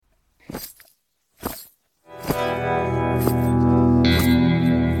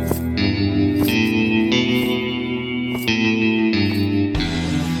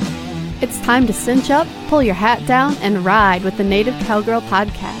time to cinch up, pull your hat down, and ride with the Native Cowgirl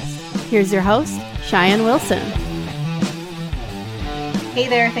Podcast. Here's your host, Cheyenne Wilson. Hey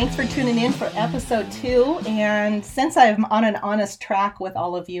there, thanks for tuning in for episode 2. And since I'm on an honest track with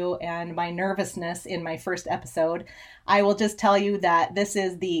all of you and my nervousness in my first episode, I will just tell you that this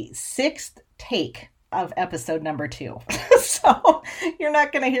is the 6th take of episode number 2. So you're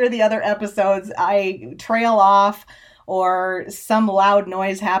not going to hear the other episodes. I trail off, or some loud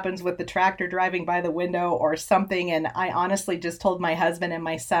noise happens with the tractor driving by the window or something. And I honestly just told my husband and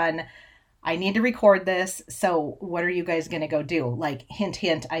my son, I need to record this. So what are you guys going to go do? Like, hint,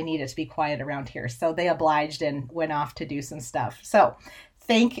 hint, I need it to be quiet around here. So they obliged and went off to do some stuff. So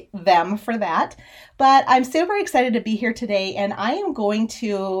thank them for that. But I'm super excited to be here today, and I am going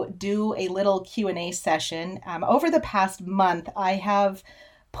to do a little Q&A session. Over the past month, I have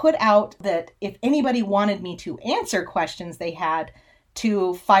put out that if anybody wanted me to answer questions they had,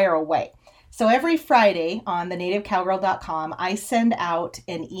 to fire away. So every Friday on thenativecowgirl.com, I send out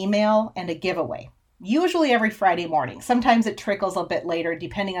an email and a giveaway. Usually every Friday morning. Sometimes it trickles a bit later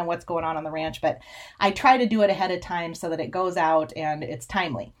depending on what's going on the ranch, but I try to do it ahead of time so that it goes out and it's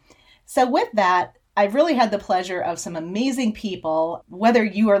timely. So with that, I've really had the pleasure of some amazing people. Whether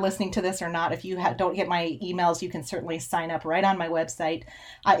you are listening to this or not, if you don't get my emails, you can certainly sign up right on my website.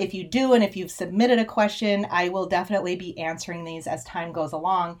 If you do, and if you've submitted a question, I will definitely be answering these as time goes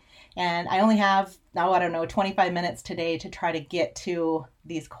along. And I only have, 25 minutes today to try to get to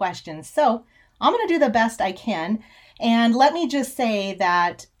these questions. So I'm going to do the best I can. And let me just say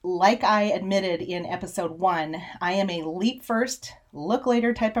that, like I admitted in episode 1, I am a leap first, look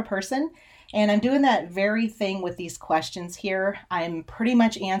later type of person. And I'm doing that very thing with these questions here. I'm pretty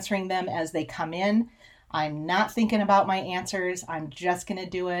much answering them as they come in. I'm not thinking about my answers. I'm just going to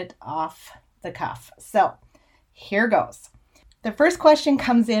do it off the cuff. So here goes. The first question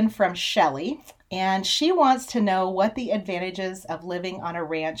comes in from Shelly, and she wants to know what the advantages of living on a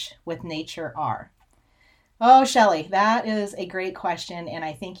ranch with nature are. Oh, Shelly, that is a great question, and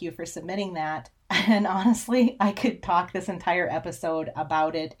I thank you for submitting that. And honestly, I could talk this entire episode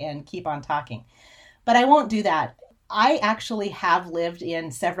about it and keep on talking, but I won't do that. I actually have lived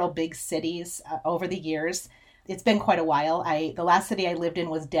in several big cities over the years. It's been quite a while. The last city I lived in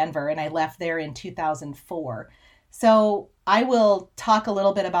was Denver, and I left there in 2004. So I will talk a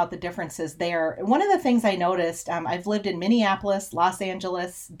little bit about the differences there. One of the things I noticed, I've lived in Minneapolis, Los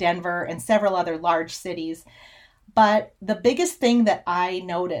Angeles, Denver, and several other large cities. But the biggest thing that I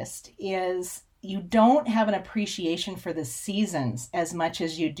noticed is you don't have an appreciation for the seasons as much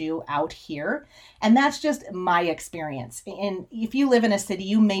as you do out here. And that's just my experience. And if you live in a city,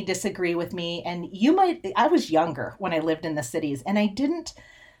 you may disagree with me. And I was younger when I lived in the cities, and I didn't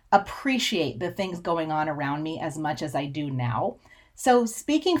appreciate the things going on around me as much as I do now. So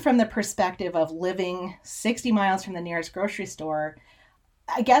speaking from the perspective of living 60 miles from the nearest grocery store,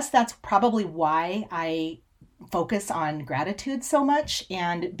 I guess that's probably why I focus on gratitude so much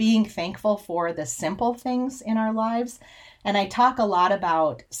and being thankful for the simple things in our lives. And I talk a lot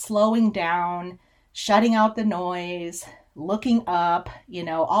about slowing down, shutting out the noise, looking up,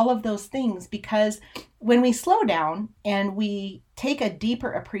 all of those things, because when we slow down and we take a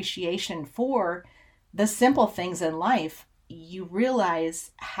deeper appreciation for the simple things in life, you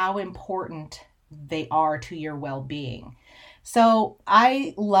realize how important they are to your well-being. So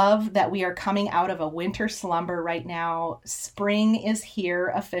I love that we are coming out of a winter slumber right now. Spring is here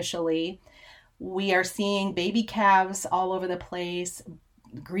officially. We are seeing baby calves all over the place,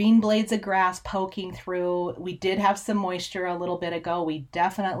 green blades of grass poking through. We did have some moisture a little bit ago. We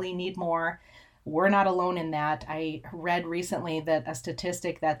definitely need more. We're not alone in that. I read recently that a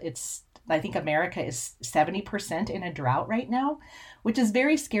statistic that I think America is 70% in a drought right now, which is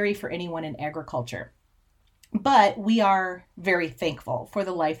very scary for anyone in agriculture. But we are very thankful for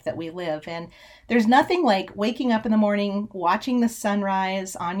the life that we live. And there's nothing like waking up in the morning, watching the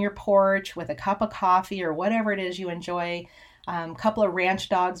sunrise on your porch with a cup of coffee or whatever it is you enjoy, a couple of ranch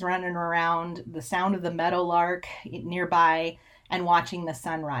dogs running around, the sound of the meadowlark nearby, and watching the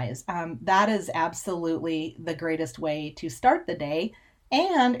sunrise. That is absolutely the greatest way to start the day.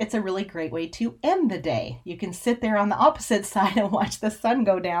 And it's a really great way to end the day. You can sit there on the opposite side and watch the sun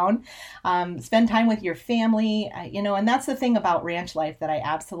go down, spend time with your family, and that's the thing about ranch life that I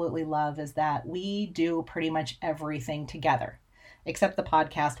absolutely love, is that we do pretty much everything together, except the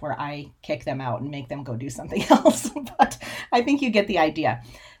podcast where I kick them out and make them go do something else. But I think you get the idea.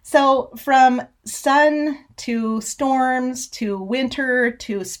 So from sun to storms to winter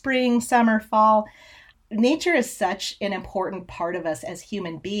to spring, summer, fall, nature is such an important part of us as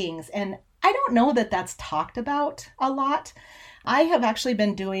human beings. And I don't know that that's talked about a lot. I have actually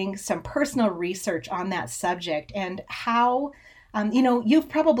been doing some personal research on that subject and how, you've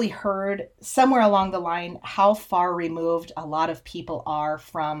probably heard somewhere along the line how far removed a lot of people are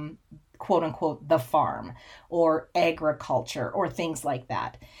from quote unquote the farm or agriculture or things like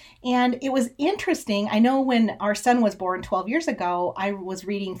that. And it was interesting. I know when our son was born 12 years ago, I was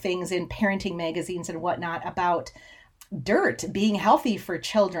reading things in parenting magazines and whatnot about dirt being healthy for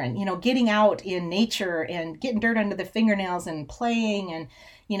children, getting out in nature and getting dirt under the fingernails and playing and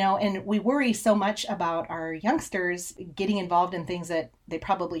we worry so much about our youngsters getting involved in things that they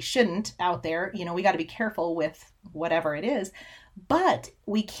probably shouldn't out there. We got to be careful with whatever it is, but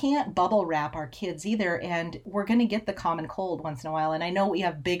we can't bubble wrap our kids either. And we're going to get the common cold once in a while. And I know we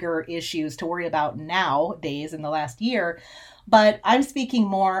have bigger issues to worry about nowadays in the last year, but I'm speaking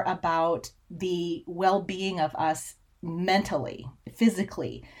more about the well-being of us mentally,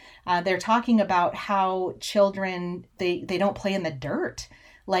 physically. They're talking about how children, they don't play in the dirt.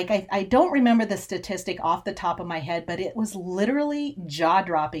 Like, I don't remember the statistic off the top of my head, but it was literally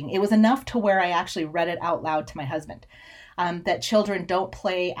jaw-dropping. It was enough to where I actually read it out loud to my husband, that children don't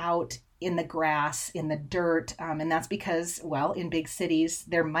play out in the grass, in the dirt. And that's because, well, in big cities,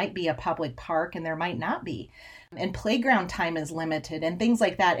 there might be a public park and there might not be. And playground time is limited and things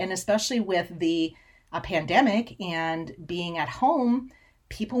like that. And especially with the pandemic and being at home,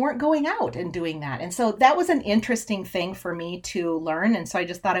 people weren't going out and doing that. And so that was an interesting thing for me to learn. And so I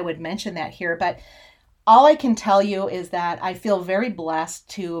just thought I would mention that here. But all I can tell you is that I feel very blessed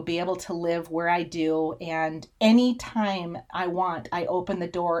to be able to live where I do. And anytime I want, I open the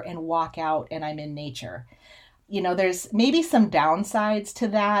door and walk out and I'm in nature. There's maybe some downsides to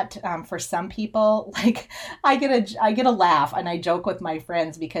that for some people. Like I get a laugh and I joke with my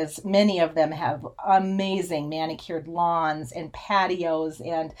friends because many of them have amazing manicured lawns and patios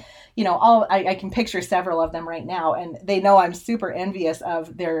and, I can picture several of them right now and they know I'm super envious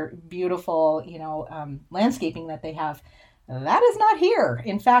of their beautiful, landscaping that they have. That is not here.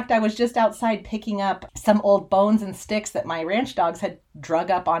 In fact, I was just outside picking up some old bones and sticks that my ranch dogs had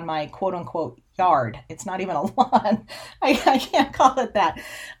drug up on my quote unquote yard. It's not even a lawn. I can't call it that.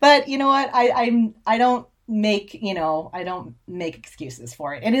 But you know what? I don't make excuses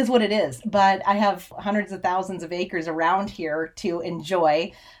for it. It is what it is. But I have hundreds of thousands of acres around here to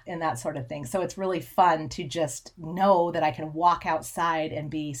enjoy and that sort of thing. So it's really fun to just know that I can walk outside and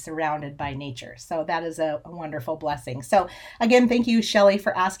be surrounded by nature. So that is a wonderful blessing. So again, thank you, Shelley,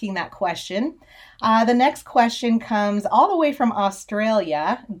 for asking that question. The next question comes all the way from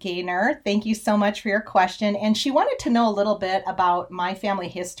Australia. Gaynor, thank you so much for your question. And she wanted to know a little bit about my family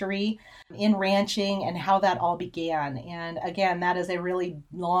history in ranching and how that all began. And again, that is a really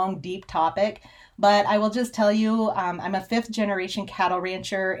long, deep topic. But I will just tell you, I'm a fifth generation cattle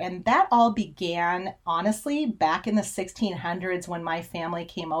rancher, and that all began, honestly, back in the 1600s when my family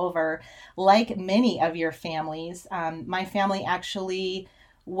came over. Like many of your families, my family actually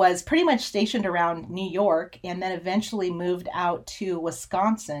was pretty much stationed around New York and then eventually moved out to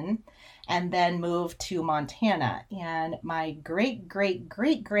Wisconsin and then moved to Montana. And my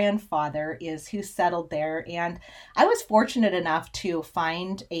great-great-great-grandfather is who settled there. And I was fortunate enough to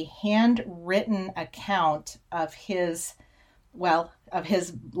find a handwritten account of his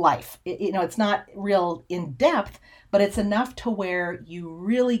life. It's not real in depth, but it's enough to where you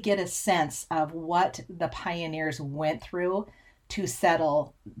really get a sense of what the pioneers went through to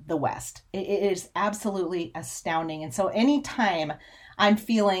settle the West. It is absolutely astounding. And so anytime I'm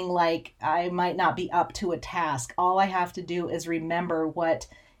feeling like I might not be up to a task, all I have to do is remember what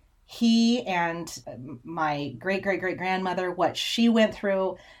he and my great-great-great-grandmother, what she went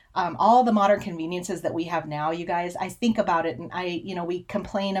through, all the modern conveniences that we have now, you guys. I think about it and we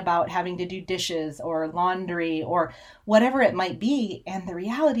complain about having to do dishes or laundry or whatever it might be. And the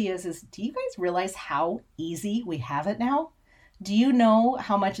reality is do you guys realize how easy we have it now? Do you know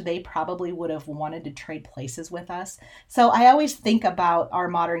how much they probably would have wanted to trade places with us? So I always think about our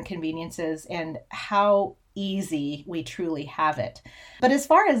modern conveniences and how easy we truly have it. But as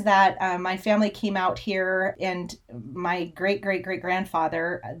far as that, my family came out here and my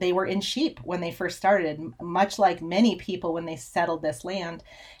great-great-great-grandfather, they were in sheep when they first started, much like many people when they settled this land,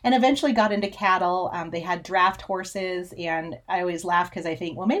 and eventually got into cattle. They had draft horses, and I always laugh because I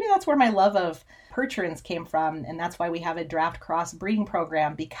think, well, maybe that's where my love of Percherons came from, and that's why we have a draft cross breeding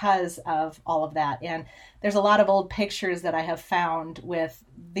program, because of all of that. And there's a lot of old pictures that I have found with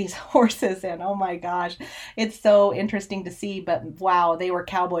these horses, and oh my gosh, it's so interesting to see. But wow, they were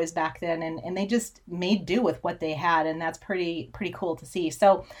cowboys back then, and they just made do with what they had, and that's pretty cool to see.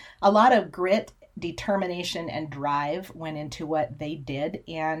 So a lot of grit determination and drive went into what they did.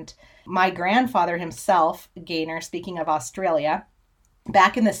 And my grandfather himself, Gaynor, speaking of Australia,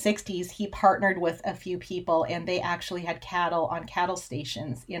 back in the 60s, he partnered with a few people and they actually had cattle on cattle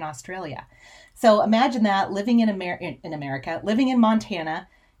stations in Australia. So imagine that, living in America, living in Montana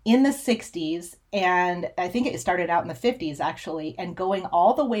in the 60s, and I think it started out in the 50s actually, and going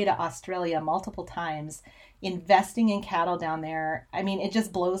all the way to Australia multiple times, investing in cattle down there. I mean, it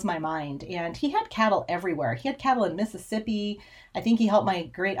just blows my mind. And he had cattle everywhere. He had cattle in Mississippi. I think he helped my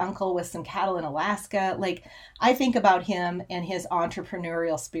great uncle with some cattle in Alaska. Like, I think about him and his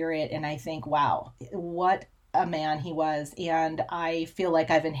entrepreneurial spirit, and I think, wow, what a man he was. And I feel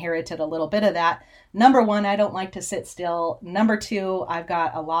like I've inherited a little bit of that. Number one, I don't like to sit still. Number two, I've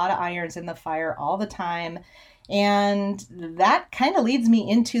got a lot of irons in the fire all the time. And that kind of leads me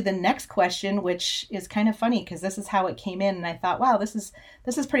into the next question, which is kind of funny because this is how it came in. And I thought, wow, this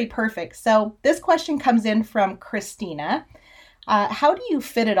is pretty perfect. So this question comes in from Christina. How do you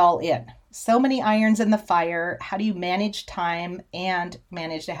fit it all in? So many irons in the fire. How do you manage time and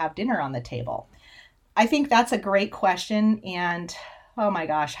manage to have dinner on the table? I think that's a great question. And oh my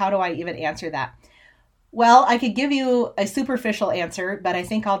gosh, how do I even answer that? Well, I could give you a superficial answer, but I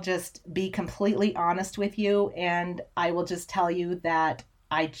think I'll just be completely honest with you. And I will just tell you that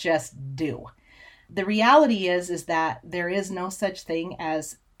I just do. The reality is that there is no such thing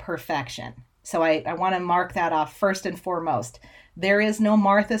as perfection. So I want to mark that off first and foremost. There is no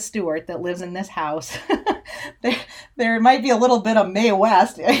Martha Stewart that lives in this house. there might be a little bit of Mae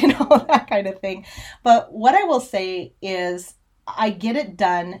West, that kind of thing. But what I will say is I get it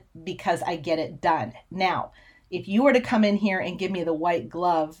done because I get it done. Now, if you were to come in here and give me the white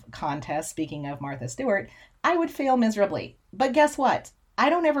glove contest, speaking of Martha Stewart, I would fail miserably. But guess what? I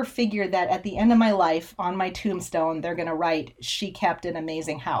don't ever figure that at the end of my life, on my tombstone, they're going to write, "She kept an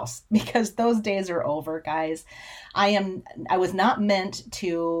amazing house," because those days are over, guys. I was not meant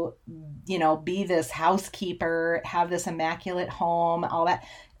to, be this housekeeper, have this immaculate home, all that.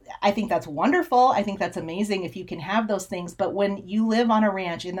 I think that's wonderful. I think that's amazing if you can have those things. But when you live on a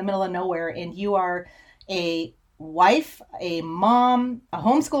ranch in the middle of nowhere and you are a wife, a mom, a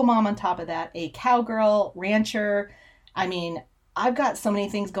homeschool mom on top of that, a cowgirl, rancher, I mean, I've got so many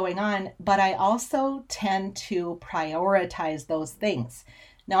things going on, but I also tend to prioritize those things.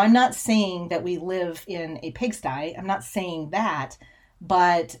 Now, I'm not saying that we live in a pigsty. I'm not saying that,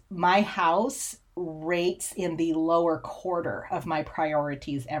 but my house rates in the lower quarter of my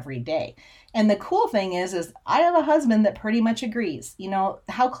priorities every day. And the cool thing is I have a husband that pretty much agrees,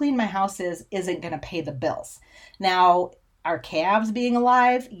 how clean my house isn't going to pay the bills. Now, our calves being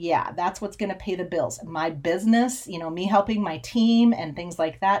alive, yeah, that's what's going to pay the bills. My business, me helping my team and things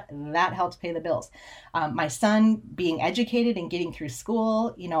like that, that helps pay the bills. My son being educated and getting through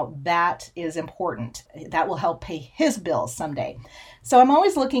school, that is important. That will help pay his bills someday. So I'm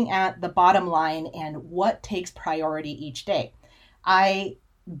always looking at the bottom line and what takes priority each day. I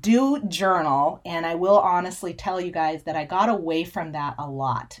do journal, and I will honestly tell you guys that I got away from that a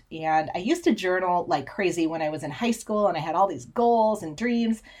lot. And I used to journal like crazy when I was in high school, and I had all these goals and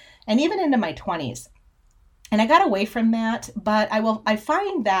dreams, and even into my 20s. And I got away from that, but I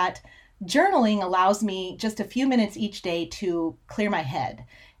find that journaling allows me just a few minutes each day to clear my head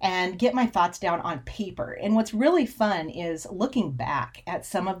and get my thoughts down on paper. And what's really fun is looking back at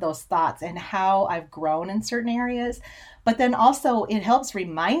some of those thoughts and how I've grown in certain areas. But then also it helps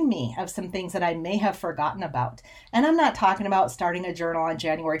remind me of some things that I may have forgotten about. And I'm not talking about starting a journal on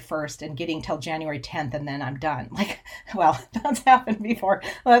January 1st and getting till January 10th and then I'm done. That's happened before.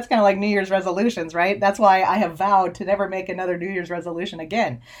 Well, that's kind of like New Year's resolutions, right? That's why I have vowed to never make another New Year's resolution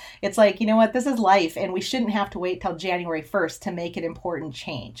again. It's like, you know what, this is life, and we shouldn't have to wait till January 1st to make an important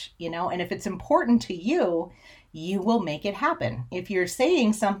change, and if it's important to you, you will make it happen. If you're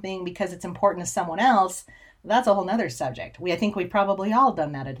saying something because it's important to someone else, that's a whole nother subject. I think we've probably all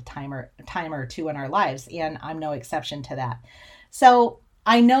done that at a time or two in our lives, and I'm no exception to that. So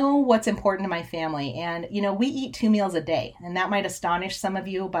I know what's important to my family, and we eat 2 meals a day, and that might astonish some of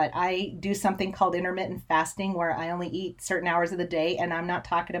you, but I do something called intermittent fasting where I only eat certain hours of the day, and I'm not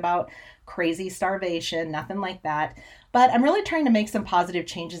talking about crazy starvation, nothing like that. But I'm really trying to make some positive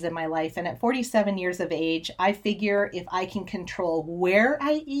changes in my life. And at 47 years of age, I figure if I can control where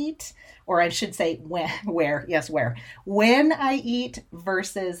I eat, or I should say when I eat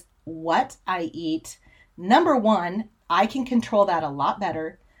versus what I eat, number one, I can control that a lot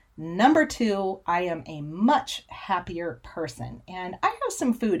better. Number two, I am a much happier person. And I have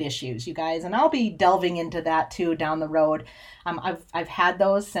some food issues, you guys, and I'll be delving into that too down the road. I've had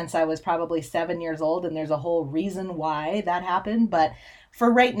those since I was probably 7 years old, and there's a whole reason why that happened. But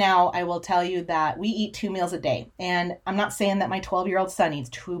for right now, I will tell you that we eat 2 meals a day. And I'm not saying that my 12-year-old son eats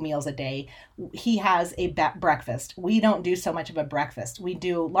 2 meals a day. He has a breakfast. We don't do so much of a breakfast. We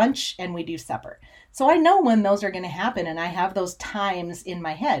do lunch and we do supper. So I know when those are going to happen, and I have those times in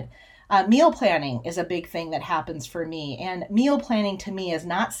my head. Meal planning is a big thing that happens for me. And meal planning to me is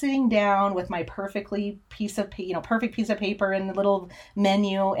not sitting down with my perfect piece of paper and a little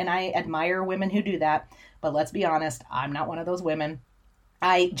menu. And I admire women who do that. But let's be honest, I'm not one of those women.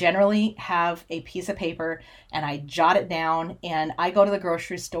 I generally have a piece of paper and I jot it down, and I go to the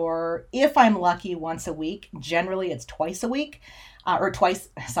grocery store, if I'm lucky, once a week. Generally, it's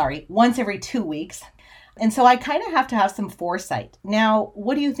once every 2 weeks. And so I kind of have to have some foresight. Now,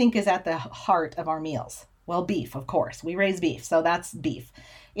 what do you think is at the heart of our meals? Well, beef, of course. We raise beef, so that's beef.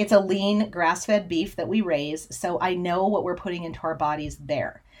 It's a lean, grass-fed beef that we raise, so I know what we're putting into our bodies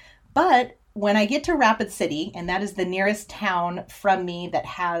there. But when I get to Rapid City, and that is the nearest town from me that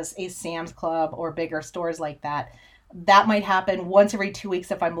has a Sam's Club or bigger stores like that, that might happen once every 2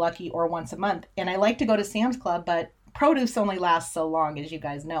 weeks if I'm lucky, or once a month. And I like to go to Sam's Club, but produce only lasts so long, as you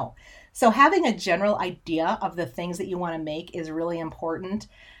guys know. So having a general idea of the things that you want to make is really important.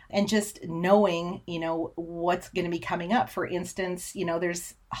 And just knowing, what's going to be coming up. For instance,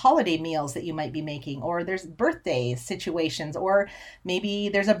 there's holiday meals that you might be making, or there's birthday situations, or maybe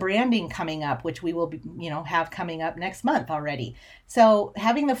there's a branding coming up, which we will be, have coming up next month already. So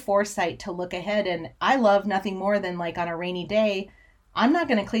having the foresight to look ahead, and I love nothing more than, like, on a rainy day, I'm not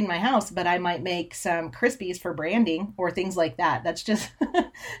going to clean my house, but I might make some Crispies for branding or things like that. That's just,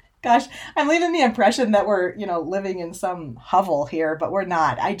 gosh, I'm leaving the impression that we're, living in some hovel here, but we're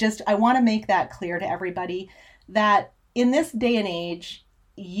not. I want to make that clear to everybody that in this day and age,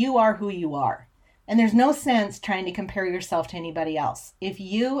 you are who you are. And there's no sense trying to compare yourself to anybody else. If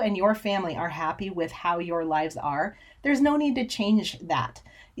you and your family are happy with how your lives are, there's no need to change that.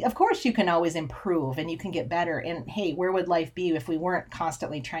 Of course, you can always improve and you can get better. And hey, where would life be if we weren't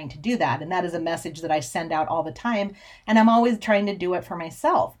constantly trying to do that? And that is a message that I send out all the time. And I'm always trying to do it for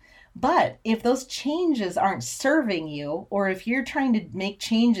myself. But if those changes aren't serving you, or if you're trying to make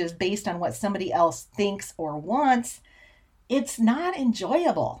changes based on what somebody else thinks or wants, it's not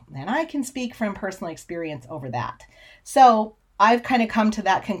enjoyable. And I can speak from personal experience over that. So I've kind of come to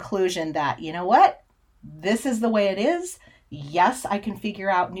that conclusion that, you know what? This is the way it is. Yes, I can figure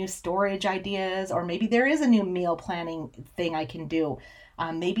out new storage ideas, or maybe there is a new meal planning thing I can do.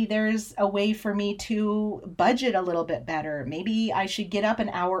 Maybe there's a way for me to budget a little bit better. Maybe I should get up an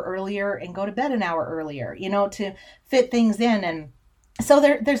hour earlier and go to bed an hour earlier, to fit things in. And so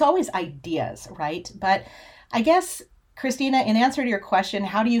there's always ideas, right? But I guess, Christina, in answer to your question,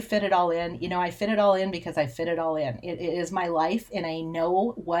 how do you fit it all in? I fit it all in because I fit it all in. It is my life, and I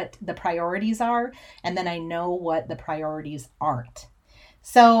know what the priorities are, and then I know what the priorities aren't.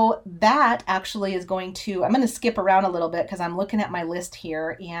 So that actually is I'm going to skip around a little bit because I'm looking at my list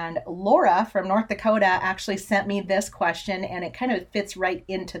here, and Laura from North Dakota actually sent me this question, and it kind of fits right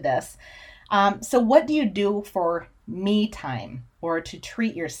into this. So what do you do for me time or to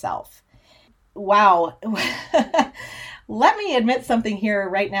treat yourself? Wow. Let me admit something here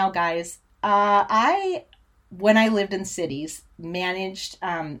right now, guys. When I lived in cities, managed,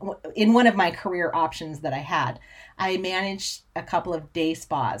 in one of my career options that I had, I managed a couple of day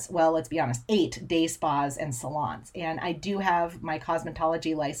spas. Well, let's be honest, 8 day spas and salons. And I do have my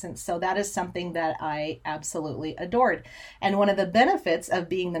cosmetology license. So that is something that I absolutely adored. And one of the benefits of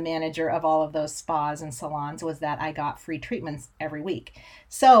being the manager of all of those spas and salons was that I got free treatments every week.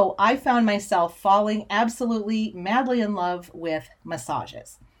 So I found myself falling absolutely madly in love with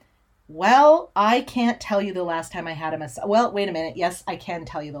massages. Well, I can't tell you the last time I had a massage. Well, wait a minute. Yes, I can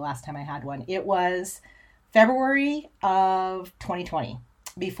tell you the last time I had one. It was February of 2020,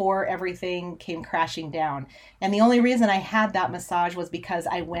 before everything came crashing down. And the only reason I had that massage was because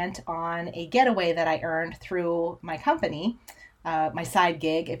I went on a getaway that I earned through my company, my side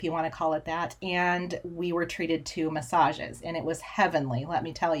gig, if you want to call it that. And we were treated to massages, and it was heavenly, let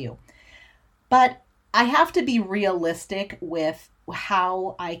me tell you. But I have to be realistic with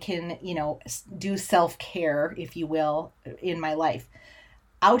how I can, do self-care, if you will, in my life.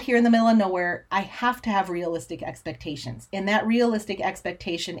 Out here in the middle of nowhere, I have to have realistic expectations. And that realistic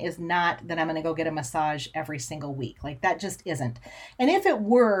expectation is not that I'm going to go get a massage every single week. Like, that just isn't. And if it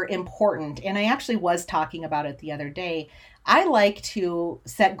were important, and I actually was talking about it the other day, I like to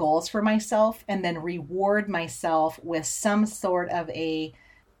set goals for myself and then reward myself with some sort of a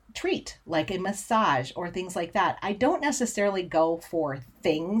treat, like a massage or things like that. I don't necessarily go for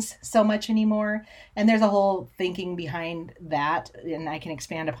things so much anymore. And there's a whole thinking behind that, and I can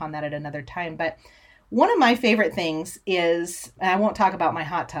expand upon that at another time. But One of my favorite things is, and I won't talk about my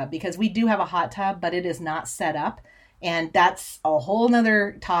hot tub because we do have a hot tub, but it is not set up. And that's a whole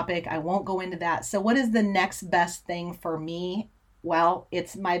nother topic. I won't go into that. So what is the next best thing for me? Well,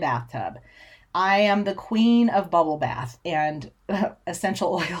 it's my bathtub. I am the queen of bubble bath and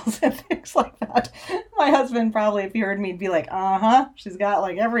essential oils and things like that. My husband probably, if he heard me, be like, she's got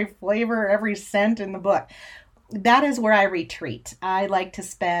like every flavor, every scent in the book. That is where I retreat. I like to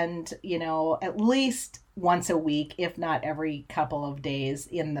spend, at least once a week, if not every couple of days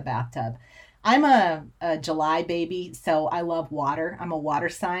in the bathtub. I'm a July baby, so I love water. I'm a water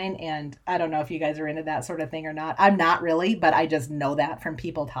sign, and I don't know if you guys are into that sort of thing or not. I'm not really, but I just know that from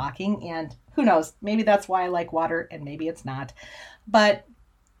people talking, and who knows, maybe that's why I like water, and maybe it's not. But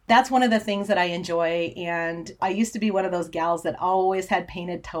that's one of the things that I enjoy, and I used to be one of those gals that always had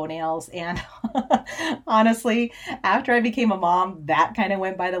painted toenails, and honestly, after I became a mom, that kind of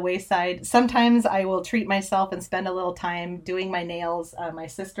went by the wayside. Sometimes I will treat myself and spend a little time doing my nails. My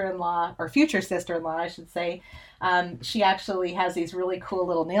sister-in-law, or future sister-in-law, I should say, she actually has these really cool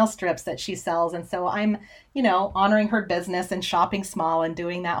little nail strips that she sells, and so I'm, honoring her business and shopping small and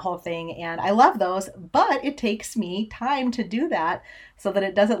doing that whole thing, and I love those, but it takes me time to do that so that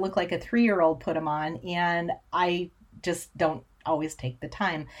it doesn't look like a 3-year-old put them on, and I just don't always take the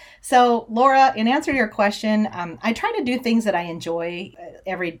time. So Laura, in answer to your question, I try to do things that I enjoy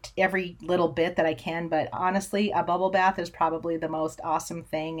every little bit that I can, but honestly, a bubble bath is probably the most awesome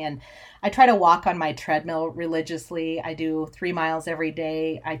thing. And I try to walk on my treadmill religiously. I do 3 miles every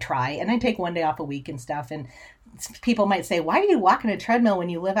day. I try, and I take one day off a week and stuff. And people might say, why do you walk on a treadmill when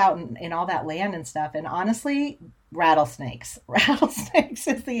you live out in all that land and stuff? And honestly, rattlesnakes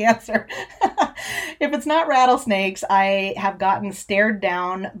is the answer. If it's not rattlesnakes, I have gotten stared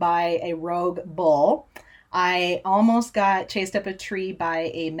down by a rogue bull. I almost got chased up a tree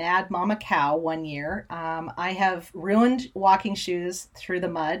by a mad mama cow one year. I have ruined walking shoes through the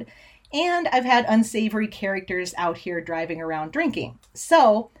mud, and I've had unsavory characters out here driving around drinking.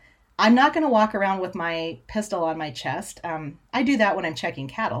 So I'm not going to walk around with my pistol on my chest. I do that when I'm checking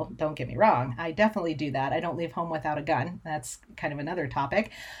cattle. Don't get me wrong. I definitely do that. I don't leave home without a gun. That's kind of another topic.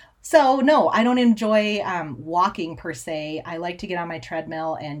 So no, I don't enjoy walking per se. I like to get on my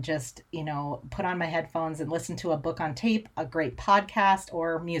treadmill and just, put on my headphones and listen to a book on tape, a great podcast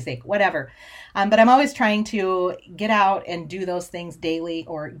or music, whatever. But I'm always trying to get out and do those things daily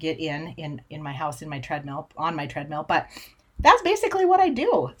or get in my house, on my treadmill. But that's basically what I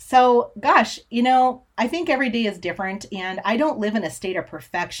do. So, gosh, I think every day is different, and I don't live in a state of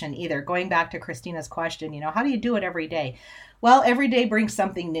perfection either. Going back to Christina's question, how do you do it every day? Well, every day brings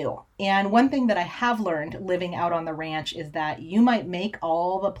something new. And one thing that I have learned living out on the ranch is that you might make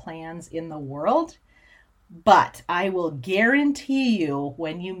all the plans in the world, but I will guarantee you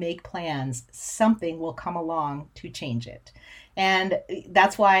when you make plans, something will come along to change it. And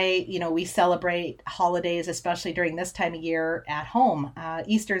that's why, we celebrate holidays, especially during this time of year at home.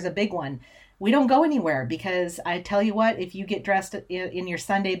 Easter is a big one. We don't go anywhere because I tell you what, if you get dressed in your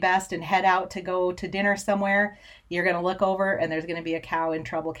Sunday best and head out to go to dinner somewhere, you're going to look over and there's going to be a cow in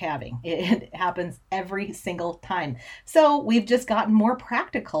trouble calving. It happens every single time. So we've just gotten more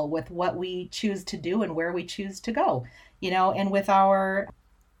practical with what we choose to do and where we choose to go, and with our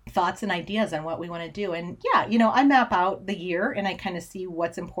thoughts and ideas on what we want to do. And yeah, I map out the year and I kind of see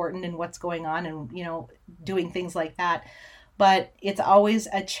what's important and what's going on and, doing things like that. But it's always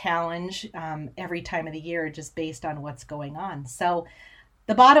a challenge every time of the year, just based on what's going on. So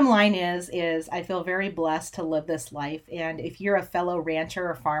the bottom line is I feel very blessed to live this life. And if you're a fellow rancher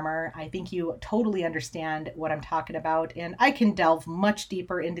or farmer, I think you totally understand what I'm talking about. And I can delve much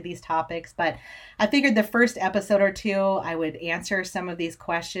deeper into these topics, but I figured the first episode or two, I would answer some of these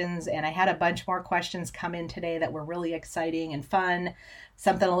questions. And I had a bunch more questions come in today that were really exciting and fun,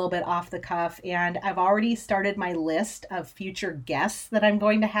 something a little bit off the cuff. And I've already started my list of future guests that I'm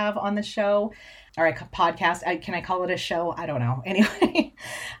going to have on the show. Or a podcast. Can I call it a show? I don't know. Anyway,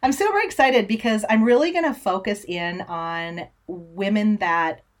 I'm super excited because I'm really going to focus in on women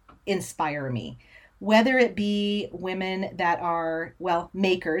that inspire me, whether it be women that are,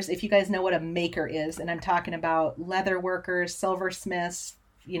 makers. If you guys know what a maker is, and I'm talking about leather workers, silversmiths,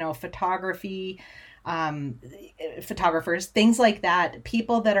 photography, photographers, things like that,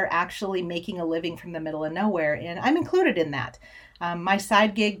 people that are actually making a living from the middle of nowhere. And I'm included in that. My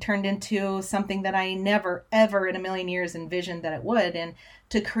side gig turned into something that I never, ever in a million years envisioned that it would. And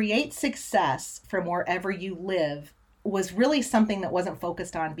to create success from wherever you live was really something that wasn't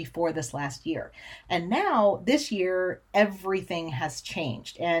focused on before this last year. And now this year, everything has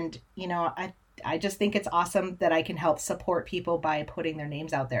changed. And, I just think it's awesome that I can help support people by putting their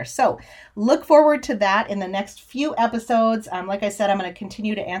names out there. So look forward to that in the next few episodes. Like I said, I'm going to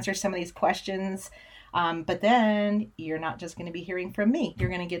continue to answer some of these questions. But then you're not just going to be hearing from me. You're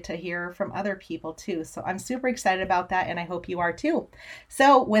going to get to hear from other people too. So I'm super excited about that, and I hope you are too.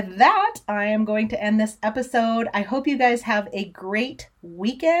 So with that, I am going to end this episode. I hope you guys have a great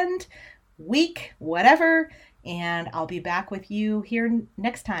weekend, week, whatever, and I'll be back with you here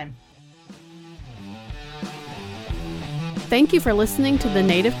next time. Thank you for listening to the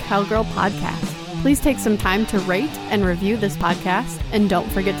Native Cowgirl Podcast. Please take some time to rate and review this podcast, and don't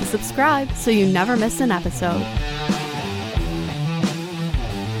forget to subscribe so you never miss an episode.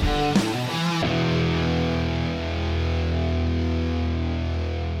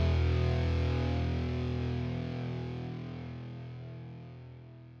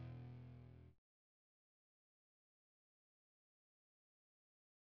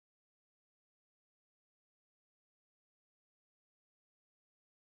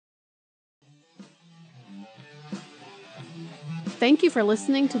 Thank you for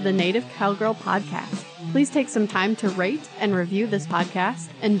listening to the Native Cowgirl Podcast. Please take some time to rate and review this podcast,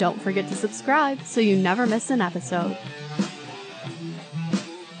 and don't forget to subscribe so you never miss an episode.